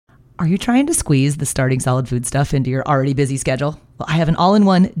Are you trying to squeeze the starting solid food stuff into your already busy schedule? Well, I have an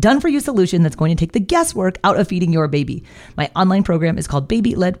all-in-one, done-for-you solution that's going to take the guesswork out of feeding your baby. My online program is called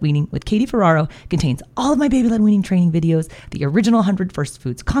Baby Led Weaning with Katie Ferraro. It contains all of my baby led weaning training videos, the original 100 First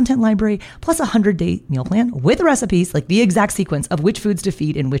Foods content library, plus a 100-day meal plan with recipes, like the exact sequence of which foods to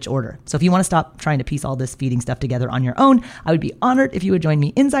feed in which order. So if you want to stop trying to piece all this feeding stuff together on your own, I would be honored if you would join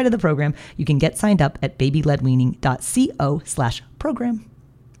me inside of the program. You can get signed up at babyledweaning.co/program.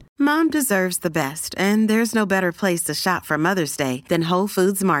 Mom deserves the best, and there's no better place to shop for Mother's Day than Whole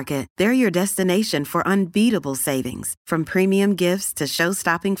Foods Market. They're your destination for unbeatable savings, from premium gifts to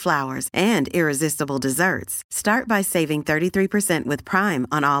show-stopping flowers and irresistible desserts. Start by saving 33% with Prime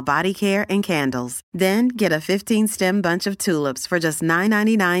on all body care and candles. Then get a 15-stem bunch of tulips for just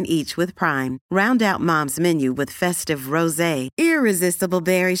 $9.99 each with Prime. Round out Mom's menu with festive rosé, irresistible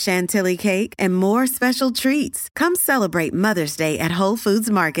berry chantilly cake, and more special treats. Come celebrate Mother's Day at Whole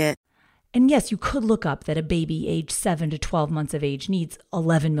Foods Market. And yes, you could look up that a baby aged 7 to 12 months of age needs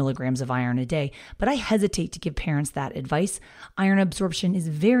 11 milligrams of iron a day, but I hesitate to give parents that advice. Iron absorption is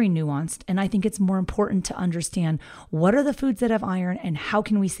very nuanced, and I think it's more important to understand what are the foods that have iron and how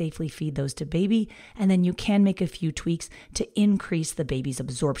can we safely feed those to baby, and then you can make a few tweaks to increase the baby's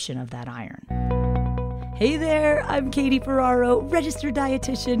absorption of that iron. Hey there, I'm Katie Ferraro, registered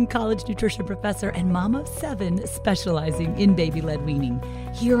dietitian, college nutrition professor, and mom of 7 specializing in baby-led weaning.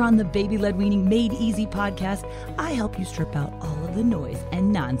 Here on the Baby-Led Weaning Made Easy podcast, I help you strip out all of the noise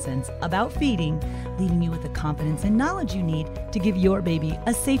and nonsense about feeding, leaving you with the confidence and knowledge you need to give your baby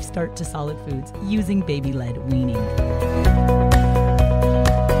a safe start to solid foods using baby-led weaning.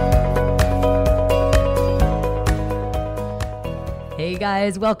 Hey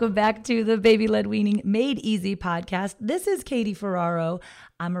guys, welcome back to the Baby Led Weaning Made Easy podcast. This is Katie Ferraro.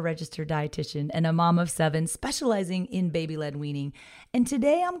 I'm a registered dietitian and a mom of 7 specializing in baby led weaning. And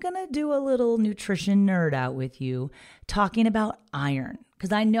today I'm going to do a little nutrition nerd out with you talking about iron,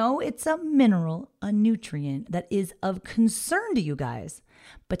 because I know it's a mineral, a nutrient that is of concern to you guys.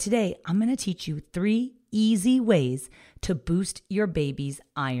 But today I'm going to teach you 3 easy ways to boost your baby's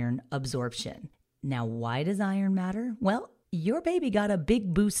iron absorption. Now, why does iron matter? Well, your baby got a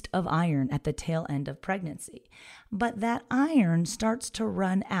big boost of iron at the tail end of pregnancy, but that iron starts to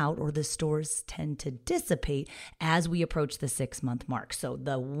run out, or the stores tend to dissipate as we approach the 6-month mark. So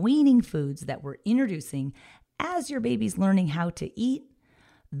the weaning foods that we're introducing as your baby's learning how to eat,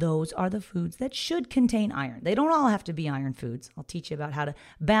 those are the foods that should contain iron. They don't all have to be iron foods. I'll teach you about how to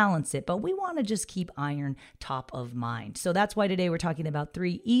balance it, but we want to just keep iron top of mind. So that's why today we're talking about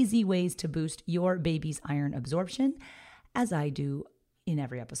 3 easy ways to boost your baby's iron absorption. As I do in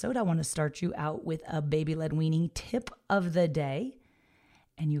every episode, I want to start you out with a baby-led weaning tip of the day.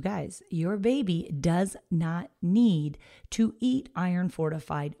 And you guys, your baby does not need to eat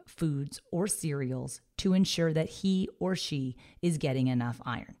iron-fortified foods or cereals to ensure that he or she is getting enough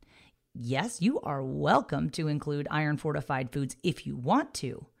iron. Yes, you are welcome to include iron-fortified foods if you want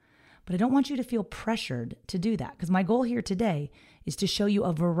to, but I don't want you to feel pressured to do that, because my goal here today is to show you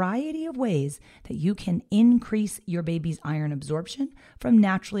a variety of ways that you can increase your baby's iron absorption from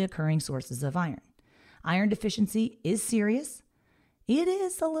naturally occurring sources of iron. Iron deficiency is serious. It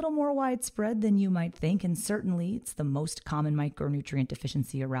is a little more widespread than you might think, and certainly it's the most common micronutrient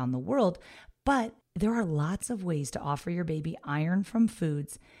deficiency around the world, but there are lots of ways to offer your baby iron from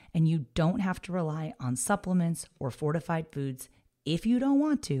foods, and you don't have to rely on supplements or fortified foods if you don't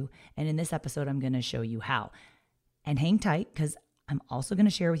want to. And in this episode, I'm going to show you how. And hang tight, because I'm also going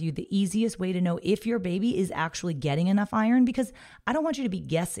to share with you the easiest way to know if your baby is actually getting enough iron, because I don't want you to be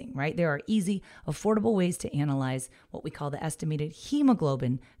guessing, right? There are easy, affordable ways to analyze what we call the estimated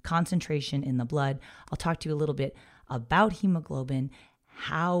hemoglobin concentration in the blood. I'll talk to you a little bit about hemoglobin,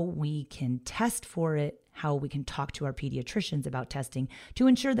 how we can test for it, how we can talk to our pediatricians about testing to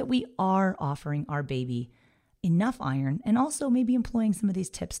ensure that we are offering our baby enough iron, and also maybe employing some of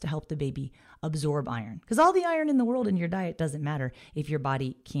these tips to help the baby absorb iron. Because all the iron in the world in your diet doesn't matter if your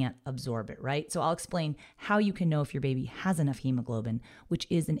body can't absorb it, right? So I'll explain how you can know if your baby has enough hemoglobin, which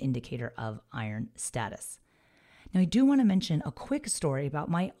is an indicator of iron status. Now, I do want to mention a quick story about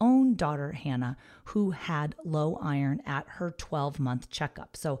my own daughter, Hannah, who had low iron at her 12-month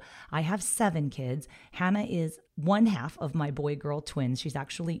checkup. So I have 7 kids. Hannah is one half of my boy-girl twins. She's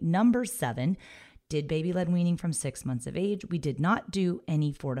actually number 7. Did baby-led weaning from 6 months of age. We did not do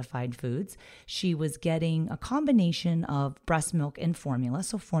any fortified foods. She was getting a combination of breast milk and formula.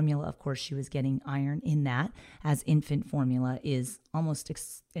 So formula, of course, she was getting iron in that, as infant formula is almost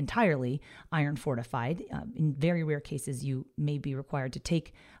entirely iron fortified. In very rare cases, you may be required to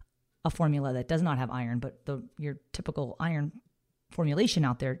take a formula that does not have iron, but your typical iron formulation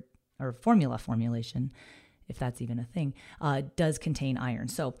out there or formulation, if that's even a thing, does contain iron.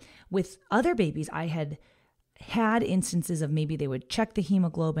 So with other babies, I had instances of maybe they would check the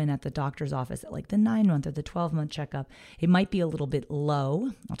hemoglobin at the doctor's office at like the 9-month or the 12-month checkup. It might be a little bit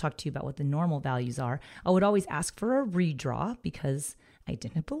low. I'll talk to you about what the normal values are. I would always ask for a redraw because I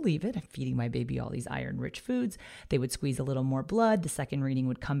didn't believe it. I'm feeding my baby all these iron-rich foods. They would squeeze a little more blood. The second reading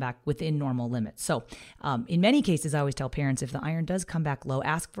would come back within normal limits. So in many cases, I always tell parents, if the iron does come back low,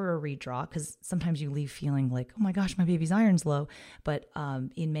 ask for a redraw, because sometimes you leave feeling like, oh my gosh, my baby's iron's low. But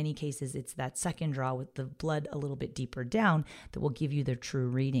in many cases, it's that second draw with the blood a little bit deeper down that will give you the true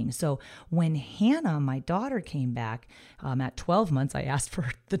reading. So when Hannah, my daughter, came back at 12 months, I asked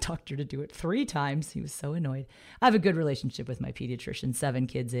for the doctor to do it 3 times. He was so annoyed. I have a good relationship with my pediatrician, 7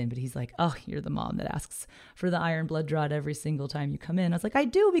 kids in, but he's like, oh, you're the mom that asks for the iron blood draw every single time you come in. I was like, I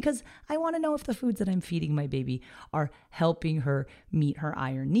do, because I want to know if the foods that I'm feeding my baby are helping her meet her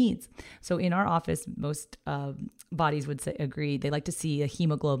iron needs. So in our office, most bodies would agree they like to see a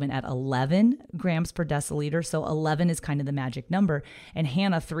hemoglobin at 11 grams per deciliter. So 11 is kind of the magic number. And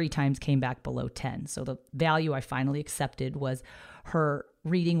Hannah 3 times came back below 10. So the value I finally accepted was her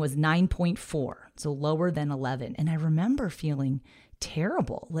reading was 9.4, so lower than 11. And I remember feeling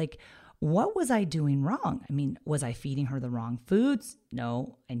terrible. Like, what was I doing wrong? I mean, was I feeding her the wrong foods?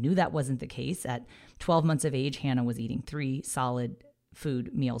 No, I knew that wasn't the case. At 12 months of age, Hannah was eating 3 solid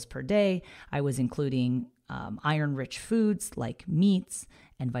food meals per day. I was including iron-rich foods like meats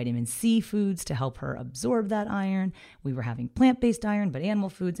and vitamin C foods to help her absorb that iron. We were having plant-based iron, but animal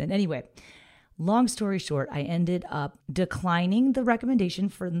foods. And anyway, long story short, I ended up declining the recommendation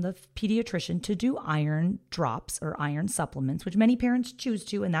from the pediatrician to do iron drops or iron supplements, which many parents choose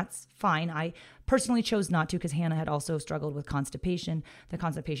to, and that's fine. I personally chose not to because Hannah had also struggled with constipation. The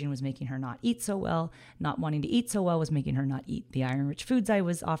constipation was making her not eat so well. Not wanting to eat so well was making her not eat the iron-rich foods I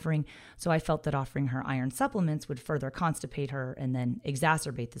was offering. So I felt that offering her iron supplements would further constipate her and then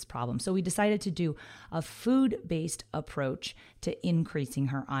exacerbate this problem. So we decided to do a food-based approach to increasing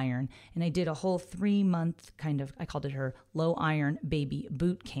her iron. And I did a whole 3-month I called it her low iron baby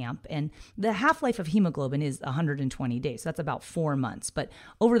boot camp. And the half-life of hemoglobin is 120 days. So that's about 4 months. But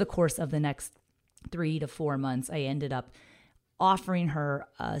over the course of the next 3 to 4 months, I ended up offering her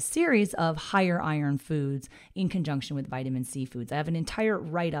a series of higher iron foods in conjunction with vitamin C foods. I have an entire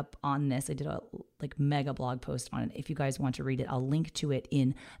write-up on this. I did a mega blog post on it. If you guys want to read it, I'll link to it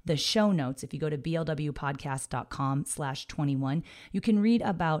in the show notes. If you go to blwpodcast.com/21, you can read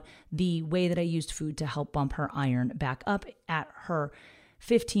about the way that I used food to help bump her iron back up. At her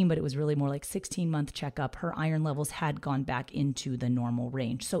 15, but it was really more like 16-month checkup, her iron levels had gone back into the normal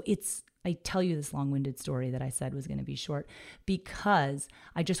range. So I tell you this long-winded story that I said was going to be short because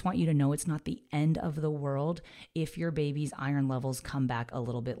I just want you to know it's not the end of the world if your baby's iron levels come back a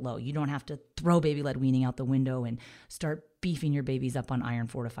little bit low. You don't have to throw baby-led weaning out the window and start beefing your babies up on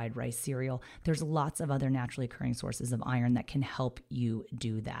iron-fortified rice cereal. There's lots of other naturally occurring sources of iron that can help you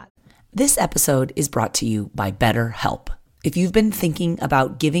do that. This episode is brought to you by BetterHelp. If you've been thinking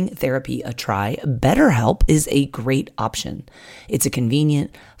about giving therapy a try, BetterHelp is a great option. It's a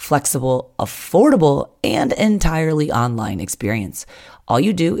convenient, flexible, affordable, and entirely online experience. All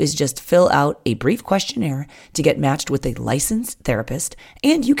you do is just fill out a brief questionnaire to get matched with a licensed therapist,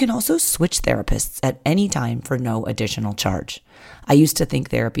 and you can also switch therapists at any time for no additional charge. I used to think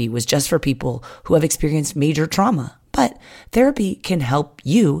therapy was just for people who have experienced major trauma. But therapy can help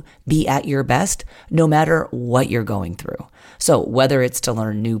you be at your best no matter what you're going through. So whether it's to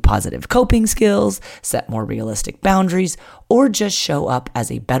learn new positive coping skills, set more realistic boundaries, or just show up as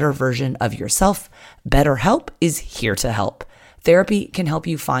a better version of yourself, BetterHelp is here to help. Therapy can help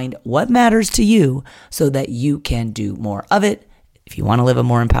you find what matters to you so that you can do more of it. If you want to live a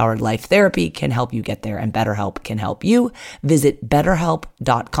more empowered life, therapy can help you get there, and BetterHelp can help you. Visit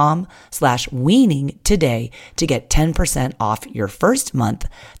betterhelp.com/weaning today to get 10% off your first month.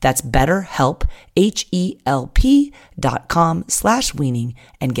 That's BetterHelp, HELP.com/weaning,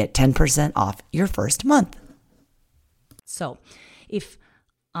 and get 10% off your first month. So if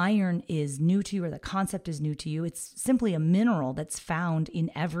iron is new to you or the concept is new to you, it's simply a mineral that's found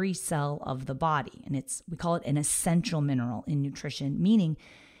in every cell of the body. And we call it an essential mineral in nutrition, meaning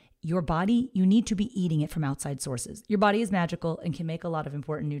your body, you need to be eating it from outside sources. Your body is magical and can make a lot of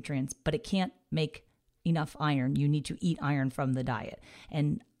important nutrients, but it can't make enough iron. You need to eat iron from the diet.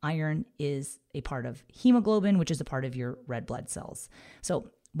 And iron is a part of hemoglobin, which is a part of your red blood cells. So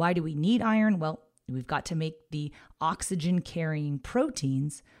why do we need iron? Well, we've got to make the oxygen-carrying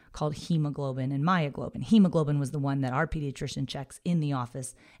proteins called hemoglobin and myoglobin. Hemoglobin was the one that our pediatrician checks in the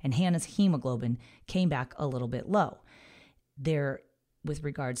office, and Hannah's hemoglobin came back a little bit low. There with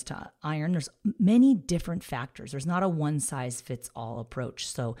regards to iron, there's many different factors. There's not a one-size-fits-all approach.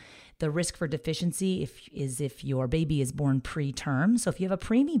 So the risk for deficiency is if your baby is born preterm. So if you have a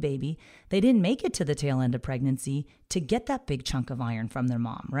preemie baby, they didn't make it to the tail end of pregnancy to get that big chunk of iron from their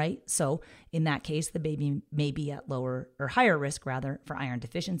mom, right? So in that case, the baby may be at lower or higher risk rather for iron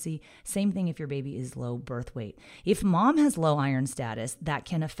deficiency. Same thing if your baby is low birth weight. If mom has low iron status, that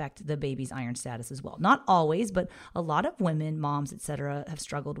can affect the baby's iron status as well. Not always, but a lot of women, moms, etc., have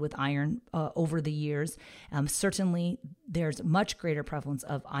struggled with iron over the years. Certainly, there's much greater prevalence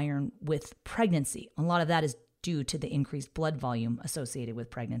of iron with pregnancy. A lot of that is due to the increased blood volume associated with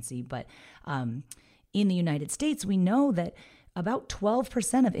pregnancy. But in the United States, we know that about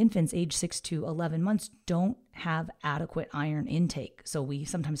 12% of infants aged 6 to 11 months don't have adequate iron intake. So we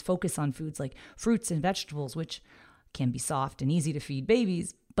sometimes focus on foods like fruits and vegetables, which can be soft and easy to feed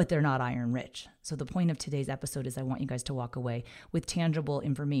babies, but they're not iron rich. So the point of today's episode is I want you guys to walk away with tangible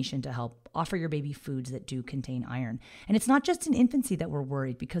information to help offer your baby foods that do contain iron. And it's not just in infancy that we're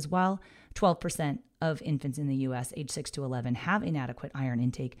worried, because while 12% of infants in the US age 6 to 11 have inadequate iron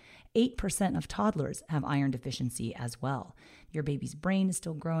intake, 8% of toddlers have iron deficiency as well. Your baby's brain is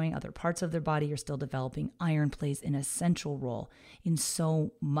still growing, other parts of their body are still developing. Iron plays an essential role in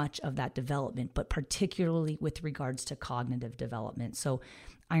so much of that development, but particularly with regards to cognitive development. So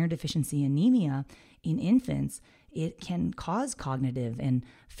iron deficiency anemia in infants, it can cause cognitive and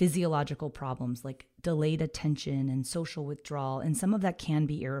physiological problems like delayed attention and social withdrawal, and some of that can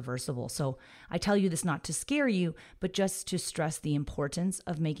be irreversible. So I tell you this not to scare you, but just to stress the importance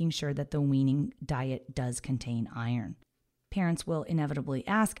of making sure that the weaning diet does contain iron. Parents will inevitably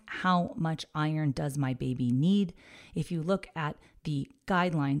ask, how much iron does my baby need? If you look at the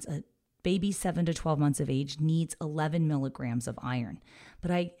guidelines, a baby 7 to 12 months of age needs 11 milligrams of iron.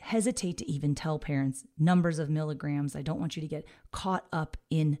 But I hesitate to even tell parents numbers of milligrams. I don't want you to get caught up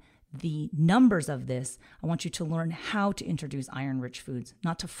in the numbers of this. I want you to learn how to introduce iron-rich foods,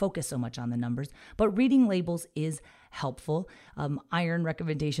 not to focus so much on the numbers, but reading labels is helpful. Iron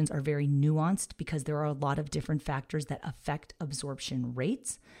recommendations are very nuanced because there are a lot of different factors that affect absorption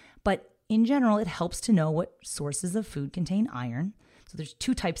rates. But in general, it helps to know what sources of food contain iron. So there's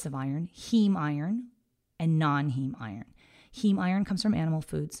two types of iron, heme iron and non-heme iron. Heme iron comes from animal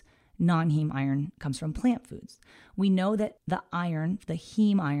foods. Non-heme iron comes from plant foods. We know that the iron, the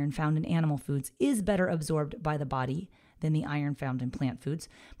heme iron found in animal foods, is better absorbed by the body than the iron found in plant foods,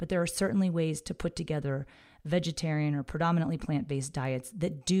 but there are certainly ways to put together vegetarian or predominantly plant-based diets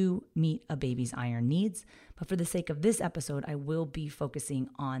that do meet a baby's iron needs. But for the sake of this episode, I will be focusing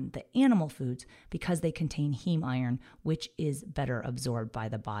on the animal foods because they contain heme iron, which is better absorbed by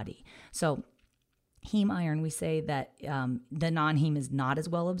the body. So heme iron, we say that the non-heme is not as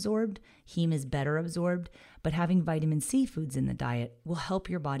well absorbed. Heme is better absorbed, but having vitamin C foods in the diet will help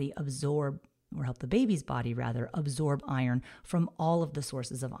your body absorb, or help the baby's body rather, absorb iron from all of the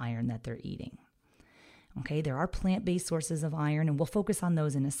sources of iron that they're eating. Okay, there are plant-based sources of iron, and we'll focus on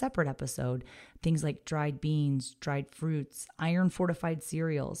those in a separate episode. Things like dried beans, dried fruits, iron-fortified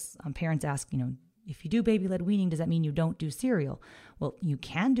cereals. Parents ask, if you do baby-led weaning, does that mean you don't do cereal? Well, you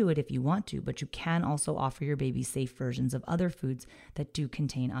can do it if you want to, but you can also offer your baby safe versions of other foods that do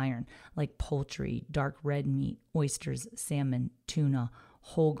contain iron, like poultry, dark red meat, oysters, salmon, tuna,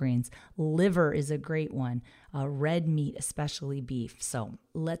 whole grains. Liver is a great one, red meat, especially beef. So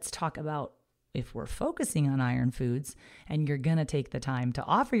let's talk about, if we're focusing on iron foods and you're going to take the time to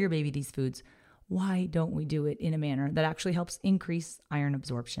offer your baby these foods, why don't we do it in a manner that actually helps increase iron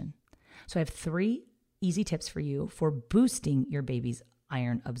absorption? So I have 3 easy tips for you for boosting your baby's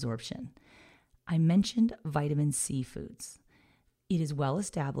iron absorption. I mentioned vitamin C foods. It is well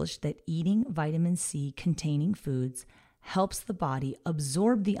established that eating vitamin C containing foods helps the body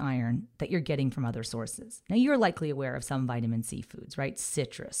absorb the iron that you're getting from other sources. Now, you're likely aware of some vitamin C foods, right?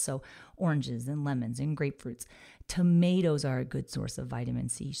 Citrus, so oranges and lemons and grapefruits. Tomatoes are a good source of vitamin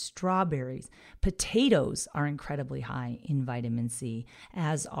C. Strawberries, potatoes are incredibly high in vitamin C,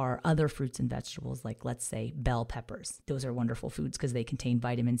 as are other fruits and vegetables like, let's say, bell peppers. Those are wonderful foods because they contain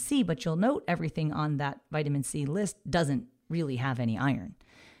vitamin C, but you'll note everything on that vitamin C list doesn't really have any iron.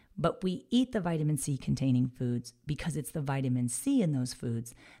 But we eat the vitamin C containing foods because it's the vitamin C in those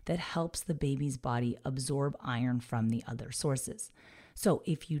foods that helps the baby's body absorb iron from the other sources. So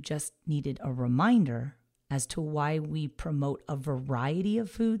if you just needed a reminder as to why we promote a variety of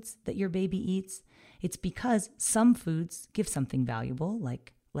foods that your baby eats, it's because some foods give something valuable,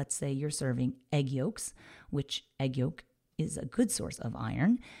 like let's say you're serving egg yolks, which egg yolk is a good source of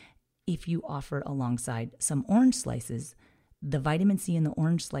iron. If you offer alongside some orange slices, The vitamin C in the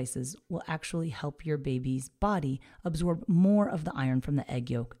orange slices will actually help your baby's body absorb more of the iron from the egg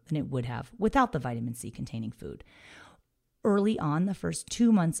yolk than it would have without the vitamin C containing food. Early on, the first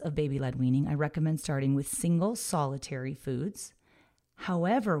 2 months of baby-led weaning, I recommend starting with single solitary foods.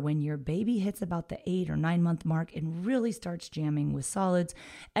 However, when your baby hits about the 8 or 9 month mark and really starts jamming with solids,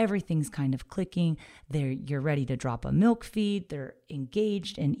 everything's kind of clicking. You're ready to drop a milk feed. They're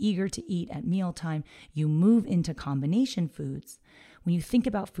engaged and eager to eat at mealtime. You move into combination foods. When you think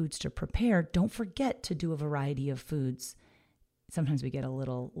about foods to prepare, don't forget to do a variety of foods. Sometimes we get a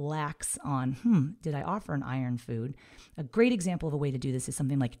little lax on, did I offer an iron food? A great example of a way to do this is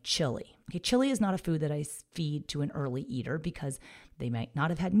something like chili. Okay, chili is not a food that I feed to an early eater because they might not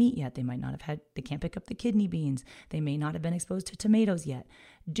have had meat yet. They can't pick up the kidney beans. They may not have been exposed to tomatoes yet.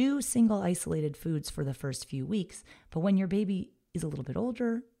 Do single isolated foods for the first few weeks. But when your baby is a little bit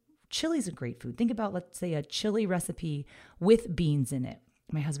older, chili is a great food. Think about, let's say, a chili recipe with beans in it.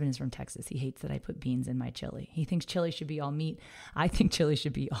 My husband is from Texas. He hates that I put beans in my chili. He thinks chili should be all meat. I think chili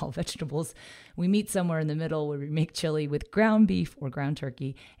should be all vegetables. We meet somewhere in the middle where we make chili with ground beef or ground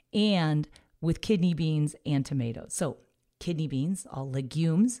turkey and with kidney beans and tomatoes. So kidney beans, all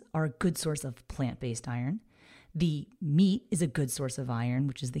legumes, are a good source of plant-based iron. The meat is a good source of iron,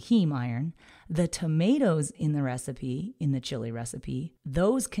 which is the heme iron. The tomatoes in the recipe, in the chili recipe,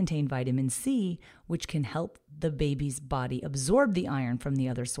 those contain vitamin C, which can help the baby's body absorb the iron from the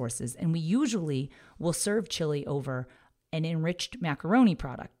other sources. And we usually will serve chili over an enriched macaroni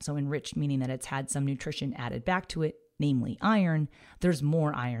product. So enriched meaning that it's had some nutrition added back to it, namely iron. There's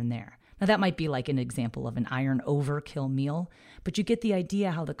more iron there. Now, that might be like an example of an iron overkill meal, but you get the idea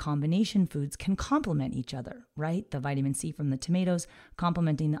how the combination foods can complement each other, right? The vitamin C from the tomatoes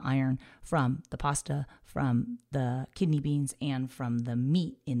complementing the iron from the pasta, from the kidney beans, and from the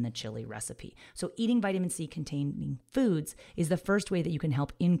meat in the chili recipe. So eating vitamin C containing foods is the first way that you can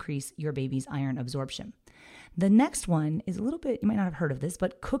help increase your baby's iron absorption. The next one is a little bit, you might not have heard of this,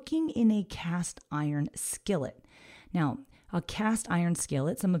 but cooking in a cast iron skillet. Now, a cast iron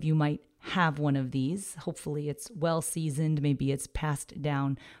skillet, some of you might have one of these. Hopefully it's well seasoned. Maybe it's passed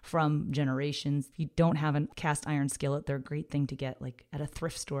down from generations. If you don't have a cast iron skillet, they're a great thing to get like at a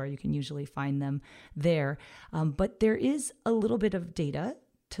thrift store. You can usually find them there. But there is a little bit of data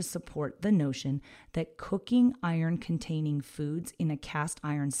to support the notion that cooking iron-containing foods in a cast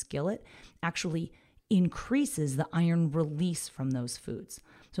iron skillet actually increases the iron release from those foods.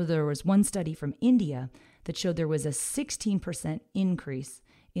 So there was one study from India that showed there was a 16% increase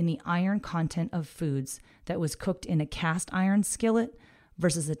in the iron content of foods that was cooked in a cast iron skillet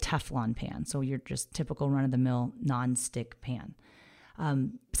versus a Teflon pan. So your just typical run-of-the-mill non-stick pan.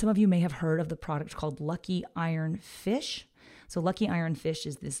 Some of you may have heard of the product called Lucky Iron Fish. So Lucky Iron Fish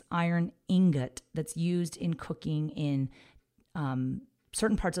is this iron ingot that's used in cooking in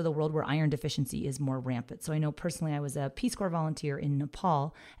certain parts of the world where iron deficiency is more rampant. So I know personally I was a Peace Corps volunteer in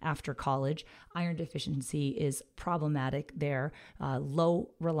Nepal after college. Iron deficiency is problematic there.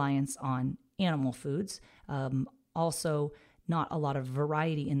 Low reliance on animal foods. Also, not a lot of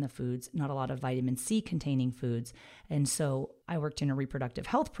variety in the foods, not a lot of vitamin C containing foods. And so I worked in a reproductive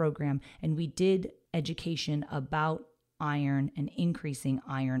health program and we did education about iron and increasing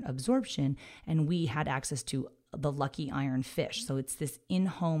iron absorption. And we had access to the Lucky Iron Fish. So it's this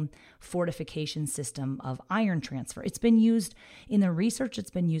in-home fortification system of iron transfer. It's been used in the research. It's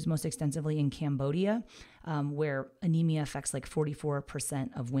been used most extensively in Cambodia, where anemia affects like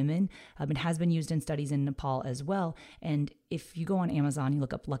 44% of women. It has been used in studies in Nepal as well. And if you go on Amazon, you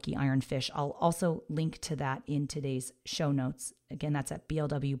look up Lucky Iron Fish. I'll also link to that in today's show notes. Again, that's at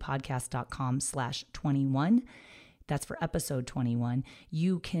blwpodcast.com/21. That's for episode 21.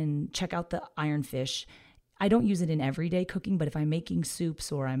 You can check out the iron fish. I don't use it in everyday cooking, but if I'm making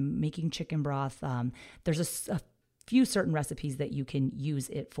soups or I'm making chicken broth, there's a few certain recipes that you can use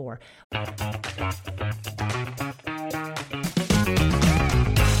it for. Hey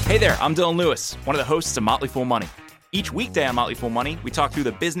there, I'm Dylan Lewis, one of the hosts of Motley Fool Money. Each weekday on Motley Fool Money, we talk through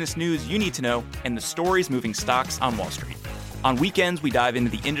the business news you need to know and the stories moving stocks on Wall Street. On weekends, we dive into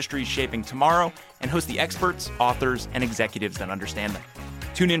the industries shaping tomorrow and host the experts, authors, and executives that understand them.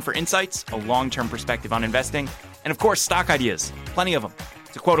 Tune in for insights, a long-term perspective on investing, and of course, stock ideas. Plenty of them.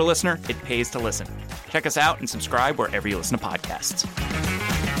 To quote a listener, it pays to listen. Check us out and subscribe wherever you listen to podcasts.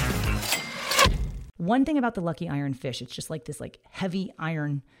 One thing about the Lucky Iron Fish, it's just like this like heavy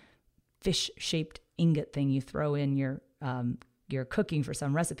iron fish-shaped ingot thing you throw in your cooking for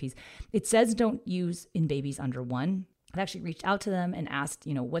some recipes. It says don't use in babies under 1. I've actually reached out to them and asked,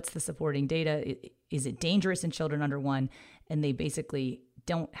 what's the supporting data? Is it dangerous in children under 1? And they basically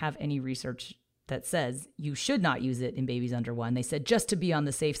don't have any research that says you should not use it in babies under 1. They said just to be on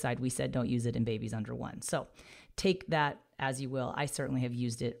the safe side, we said don't use it in babies under 1. So take that as you will. I certainly have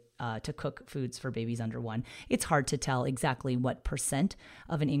used it to cook foods for babies under 1. It's hard to tell exactly what %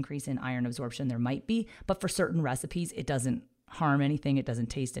 of an increase in iron absorption there might be, but for certain recipes, it doesn't harm anything. It doesn't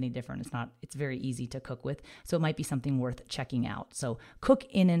taste any different. It's very easy to cook with. So it might be something worth checking out. So cook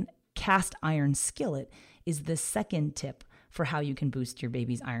in a cast iron skillet is the second tip for how you can boost your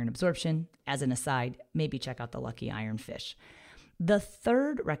baby's iron absorption. As an aside, maybe check out the Lucky Iron Fish. The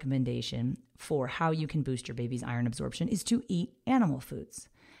third recommendation for how you can boost your baby's iron absorption is to eat animal foods.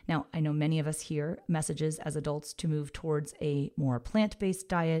 Now, I know many of us hear messages as adults to move towards a more plant-based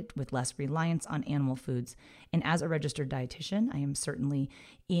diet with less reliance on animal foods. And as a registered dietitian, I am certainly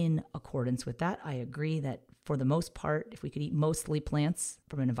in accordance with that. I agree that for the most part, if we could eat mostly plants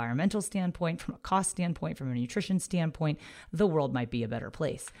from an environmental standpoint, from a cost standpoint, from a nutrition standpoint, the world might be a better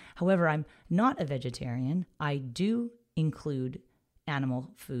place. However, I'm not a vegetarian. I do include animal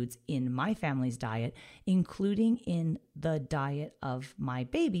foods in my family's diet, including in the diet of my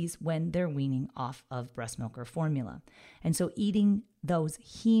babies when they're weaning off of breast milk or formula. And so eating those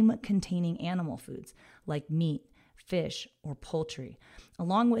heme-containing animal foods like meat, fish, or poultry,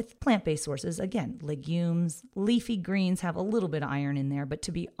 along with plant-based sources, again, legumes, leafy greens have a little bit of iron in there, but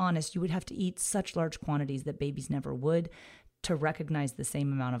to be honest, you would have to eat such large quantities that babies never would to recognize the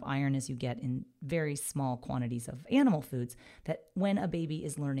same amount of iron as you get in very small quantities of animal foods, that when a baby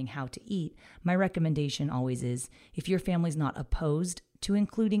is learning how to eat, my recommendation always is, if your family's not opposed to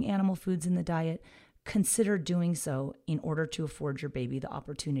including animal foods in the diet, consider doing so in order to afford your baby the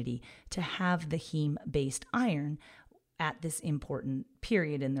opportunity to have the heme-based iron at this important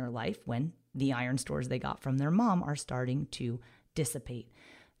period in their life when the iron stores they got from their mom are starting to dissipate.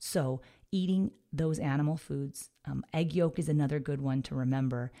 So eating those animal foods, egg yolk is another good one to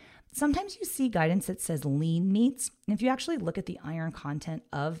remember. Sometimes you see guidance that says lean meats. And if you actually look at the iron content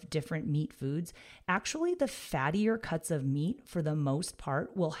of different meat foods, actually the fattier cuts of meat for the most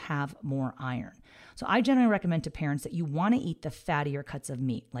part will have more iron. So I generally recommend to parents that you want to eat the fattier cuts of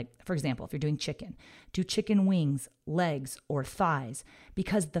meat. Like, for example, if you're doing chicken, do chicken wings, legs, or thighs,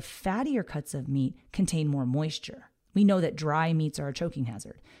 because the fattier cuts of meat contain more moisture. We know that dry meats are a choking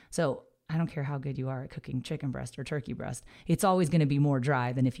hazard. So I don't care how good you are at cooking chicken breast or turkey breast, it's always going to be more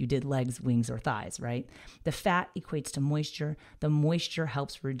dry than if you did legs, wings, or thighs, right? The fat equates to moisture. The moisture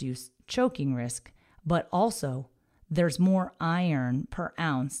helps reduce choking risk, but also there's more iron per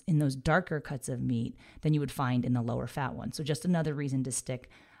ounce in those darker cuts of meat than you would find in the lower fat ones. So just another reason to stick,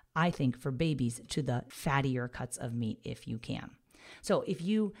 I think, for babies to the fattier cuts of meat if you can. So if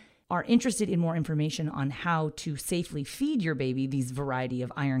you are interested in more information on how to safely feed your baby these variety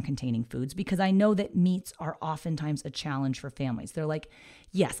of iron-containing foods, because I know that meats are oftentimes a challenge for families. They're like,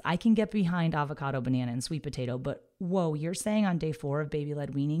 yes, I can get behind avocado, banana, and sweet potato, but whoa, you're saying on day 4 of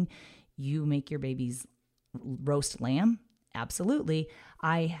baby-led weaning, you make your baby's roast lamb? Absolutely.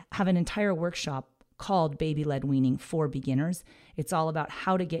 I have an entire workshop called Baby-Led Weaning for Beginners. It's all about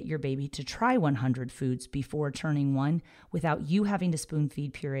how to get your baby to try 100 foods before turning 1 without you having to spoon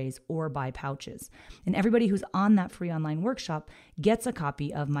feed purees or buy pouches. And everybody who's on that free online workshop gets a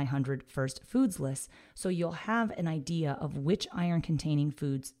copy of my 100 First Foods list, so you'll have an idea of which iron-containing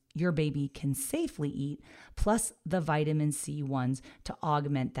foods your baby can safely eat, plus the vitamin C ones to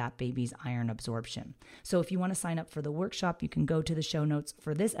augment that baby's iron absorption. So if you want to sign up for the workshop, you can go to the show notes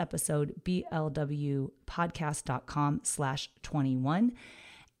for this episode, blwpodcast.com/21.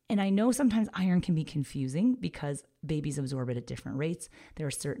 And I know sometimes iron can be confusing because babies absorb it at different rates. There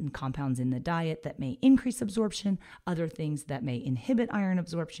are certain compounds in the diet that may increase absorption, other things that may inhibit iron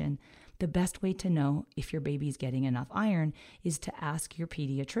absorption. The best way to know if your baby's getting enough iron is to ask your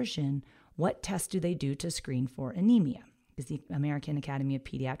pediatrician, what tests do they do to screen for anemia? Because the American Academy of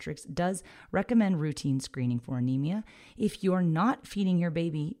Pediatrics does recommend routine screening for anemia. If you're not feeding your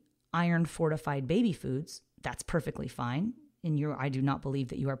baby iron-fortified baby foods, that's perfectly fine. And I do not believe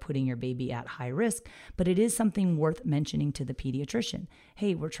that you are putting your baby at high risk, but it is something worth mentioning to the pediatrician.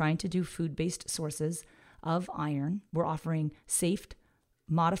 Hey, we're trying to do food-based sources of iron. We're offering safe,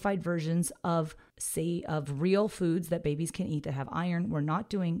 modified versions of real foods that babies can eat that have iron. We're not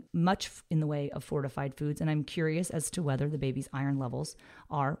doing much in the way of fortified foods, and I'm curious as to whether the baby's iron levels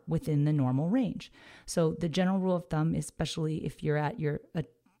are within the normal range. So the general rule of thumb, especially if you're at a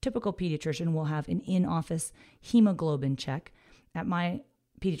typical pediatrician, will have an in-office hemoglobin check. At my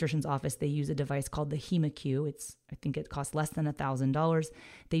pediatrician's office, they use a device called the HemaQ. I think it costs less than $1,000.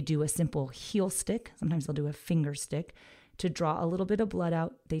 They do a simple heel stick. Sometimes they'll do a finger stick to draw a little bit of blood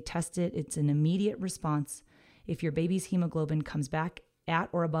out. They test it. It's an immediate response. If your baby's hemoglobin comes back at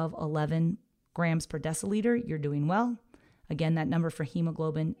or above 11 grams per deciliter, you're doing well. Again, that number for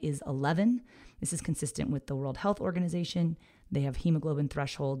hemoglobin is 11. This is consistent with the World Health Organization. They have hemoglobin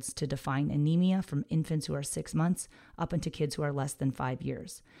thresholds to define anemia from infants who are 6 months up into kids who are less than 5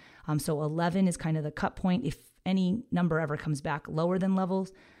 years. So 11 is kind of the cut point. If any number ever comes back lower than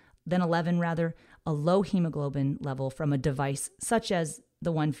 11, a low hemoglobin level from a device such as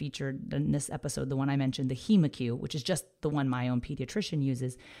the one featured in this episode, the one I mentioned, the HemoQ, which is just the one my own pediatrician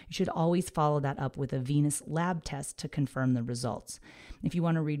uses, you should always follow that up with a venous lab test to confirm the results. If you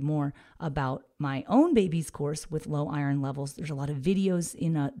want to read more about my own baby's course with low iron levels, there's a lot of videos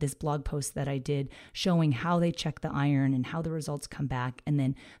in this blog post that I did showing how they check the iron and how the results come back, and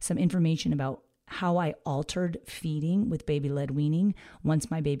then some information about how I altered feeding with baby-led weaning once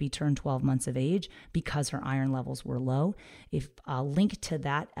my baby turned 12 months of age because her iron levels were low. If I'll link to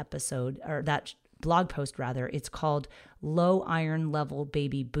that episode, or that blog post rather, it's called Low Iron Level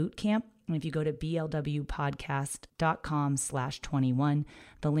Baby Boot Camp. And if you go to blwpodcast.com/21,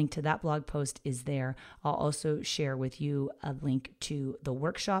 the link to that blog post is there. I'll also share with you a link to the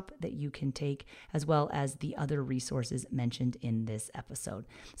workshop that you can take, as well as the other resources mentioned in this episode.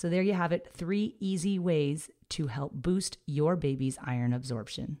 So there you have it, 3 easy ways to help boost your baby's iron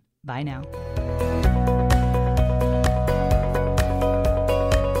absorption. Bye now.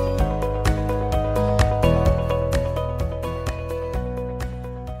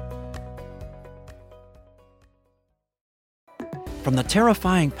 From the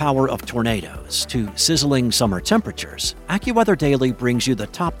terrifying power of tornadoes to sizzling summer temperatures, AccuWeather Daily brings you the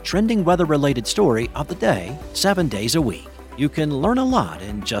top trending weather-related story of the day, 7 days a week. You can learn a lot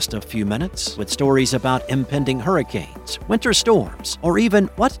in just a few minutes with stories about impending hurricanes, winter storms, or even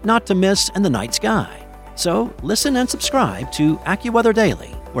what not to miss in the night sky. So listen and subscribe to AccuWeather Daily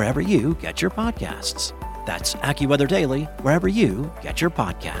wherever you get your podcasts. That's AccuWeather Daily wherever you get your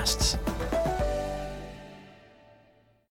podcasts.